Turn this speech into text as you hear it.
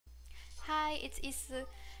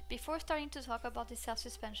before starting to talk about the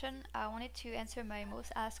self-suspension, I wanted to answer my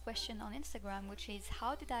most asked question on Instagram, which is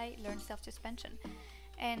how did I learn self-suspension?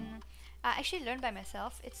 And I actually learned by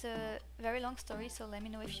myself. It's a very long story, so let me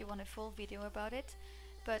know if you want a full video about it.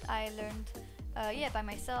 But I learned, by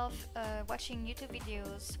myself, watching YouTube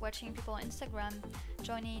videos, watching people on Instagram,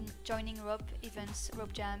 joining rope events,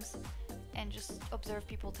 rope jams, and just observe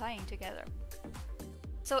people tying together.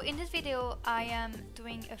 So in this video, I am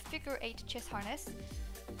doing a figure 8 chest harness.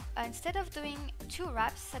 Instead of doing 2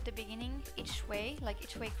 wraps at the beginning each way, like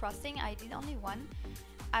each way crossing, I did only 1.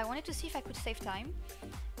 I wanted to see if I could save time,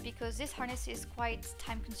 because this harness is quite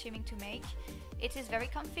time consuming to make. It is very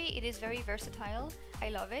comfy, it is very versatile, I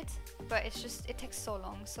love it, but it takes so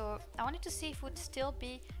long. So I wanted to see if it would still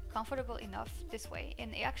be comfortable enough this way,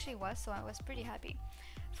 and it actually was, so I was pretty happy.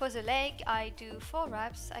 For the leg, I do 4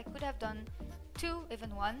 wraps. I could have done 2,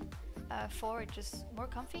 even 1. 4, it's just more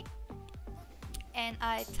comfy. And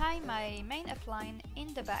I tie my main upline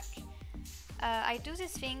in the back. I do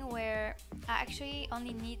this thing where I actually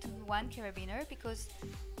only need 1 carabiner, because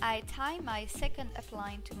I tie my second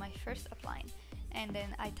upline to my first upline, and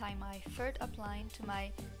then I tie my third upline to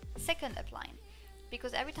my second upline,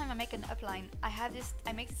 because every time I make an upline,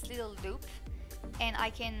 I make this little loop, and I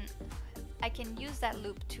can use that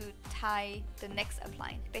loop to tie the next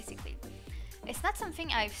upline, basically. It's not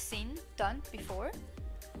something I've seen done before.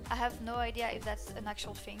 I have no idea if that's an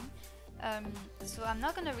actual thing. So I'm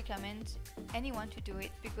not gonna recommend anyone to do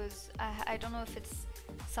it, because I don't know if it's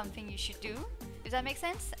something you should do, if that makes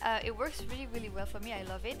sense. It works really, really well for me. I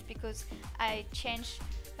love it because I change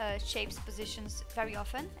shapes, positions very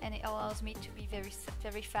often, and it allows me to be very,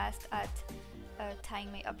 very fast at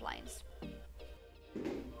tying my uplines.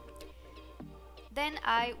 Then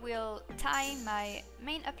I will tie my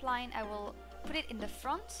main upline. I will put it in the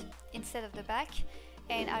front instead of the back,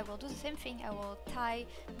 and I will do the same thing. I will tie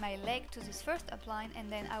my leg to this first upline,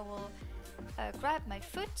 and then I will grab my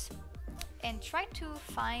foot and try to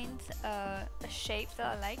find a shape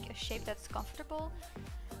that I like, a shape that's comfortable,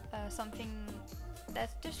 something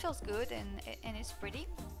that just feels good and is pretty.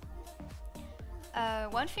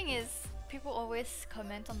 One thing is, people always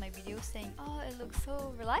comment on my videos saying, oh, it looks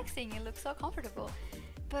so relaxing, it looks so comfortable.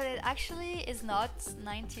 But it actually is not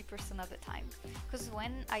 90% of the time, because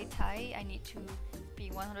when I tie, I need to be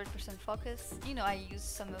 100% focused. You know, I use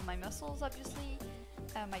some of my muscles, obviously,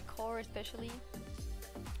 my core especially,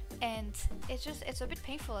 and it's a bit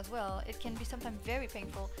painful as well. It can be sometimes very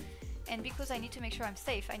painful, and because I need to make sure I'm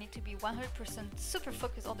safe, I need to be 100% super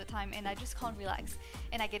focused all the time, and I just can't relax,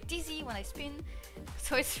 and I get dizzy when I spin,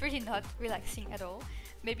 so it's really not relaxing at all.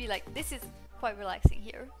 Maybe like this is quite relaxing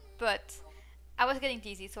here, but I was getting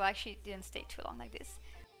dizzy, so I actually didn't stay too long like this.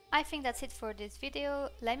 I think that's it for this video.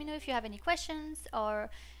 Let me know if you have any questions, or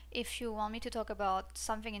if you want me to talk about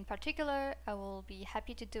something in particular. I will be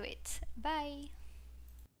happy to do it. Bye!